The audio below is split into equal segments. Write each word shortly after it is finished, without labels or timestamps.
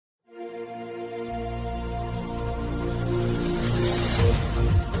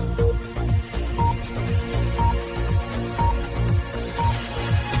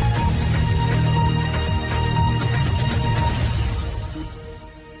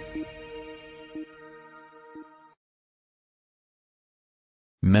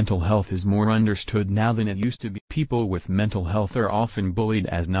Mental health is more understood now than it used to be. People with mental health are often bullied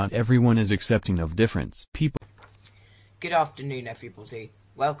as not everyone is accepting of difference. Good afternoon, everybody.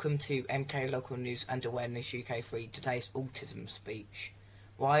 Welcome to MK Local News and Awareness UK 3, today's autism speech.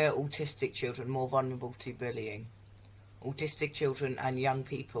 Why are autistic children more vulnerable to bullying? Autistic children and young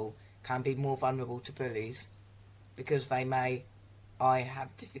people can be more vulnerable to bullies because they may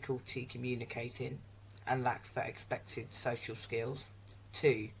have difficulty communicating and lack the expected social skills.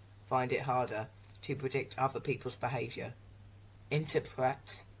 2. Find it harder to predict other people's behaviour,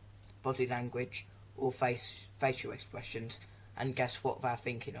 interpret body language or facial expressions and guess what they're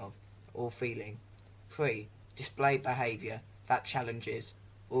thinking of or feeling. 3. Display behaviour that challenges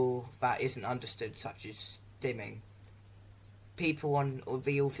or that isn't understood, such as stimming. People on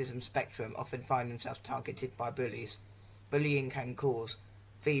the autism spectrum often find themselves targeted by bullies. Bullying can cause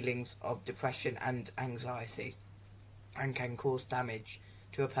feelings of depression and anxiety and can cause damage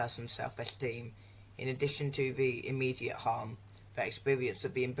to a person's self-esteem. In addition to the immediate harm, the experience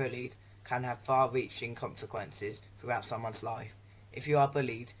of being bullied can have far-reaching consequences throughout someone's life. If you are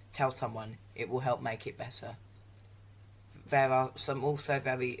bullied, tell someone. It will help make it better. There are some also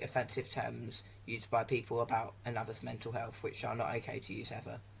very offensive terms used by people about another's mental health, which are not okay to use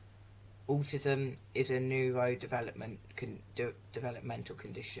ever. Autism is a neurodevelopmental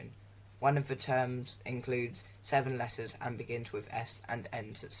condition. One of the terms includes 7 letters and begins with S and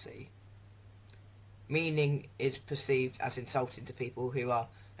ends at C. Meaning is perceived as insulting to people who are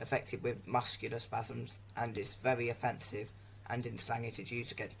affected with muscular spasms and is very offensive, and in slang it is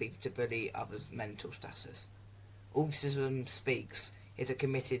used against people to bully others' mental status. Autism Speaks is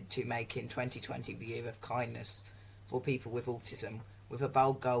committed to making 2020 the year of kindness for people with autism, with a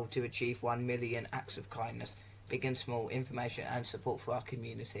bold goal to achieve 1 million acts of kindness, big and small, information and support for our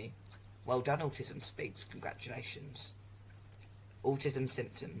community. Well done, Autism Speaks. Congratulations. Autism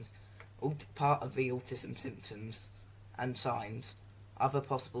symptoms. Part of the autism symptoms and signs. Other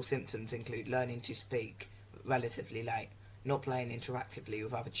possible symptoms include learning to speak relatively late, not playing interactively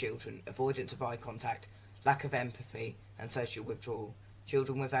with other children, avoidance of eye contact, lack of empathy and social withdrawal.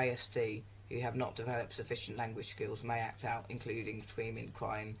 Children with ASD who have not developed sufficient language skills may act out, including screaming,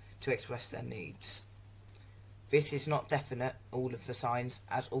 crying, to express their needs. This is not definite, all of the signs,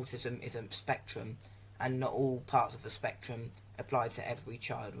 as autism is a spectrum, and not all parts of the spectrum apply to every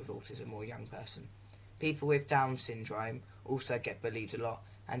child with autism or young person. People with Down syndrome also get bullied a lot,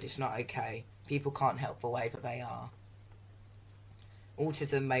 and it's not okay. People can't help the way that they are.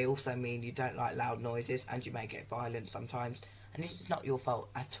 Autism may also mean you don't like loud noises, and you may get violent sometimes, and this is not your fault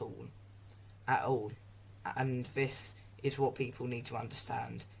at all. And this is what people need to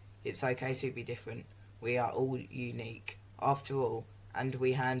understand. It's okay to be different. We are all unique, after all, and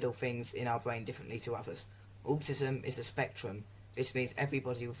we handle things in our brain differently to others. Autism is a spectrum. This means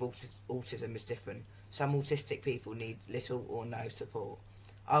everybody with autism is different. Some autistic people need little or no support.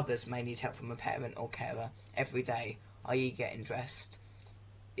 Others may need help from a parent or carer every day, i.e. getting dressed.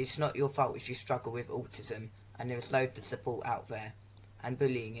 It's not your fault if you struggle with autism, and there is loads of support out there, and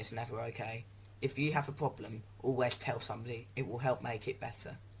bullying is never okay. If you have a problem, always tell somebody. It will help make it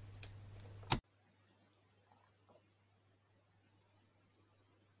better.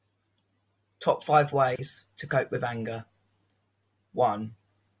 Top 5 ways to cope with anger. 1.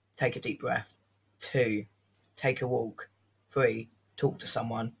 Take a deep breath. 2. Take a walk. 3. Talk to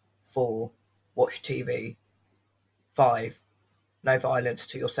someone. 4. Watch TV. 5. No violence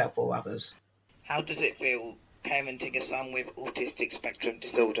to yourself or others. How does it feel parenting a son with autistic spectrum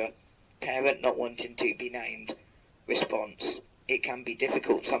disorder? Parent not wanting to be named. Response: it can be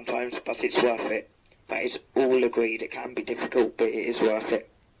difficult sometimes, but it's worth it. That is all agreed. It can be difficult, but it is worth it.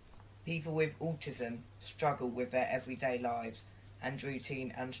 People with autism struggle with their everyday lives, and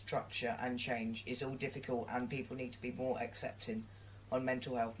routine and structure and change is all difficult, and people need to be more accepting on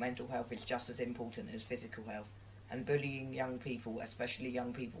mental health. Mental health is just as important as physical health, and bullying young people, especially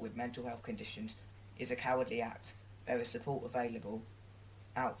young people with mental health conditions, is a cowardly act. There is support available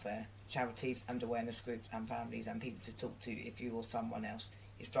out there, charities and awareness groups and families and people to talk to if you or someone else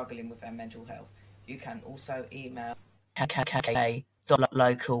is struggling with their mental health. You can also email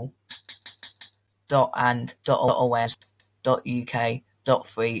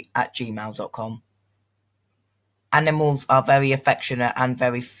local.and.awareness.uk.3@gmail.com. Animals are very affectionate and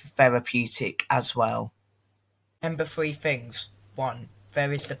very therapeutic as well. Remember 3 things. 1.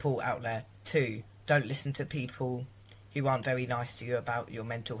 There is support out there. 2. Don't listen to people who aren't very nice to you about your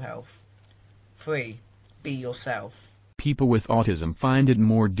mental health. 3. Be yourself. People with autism find it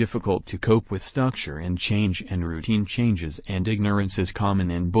more difficult to cope with structure and change, and routine changes, and ignorance is common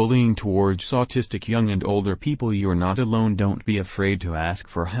in bullying towards autistic young and older people. You're not alone. Don't be afraid to ask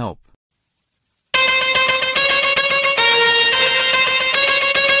for help.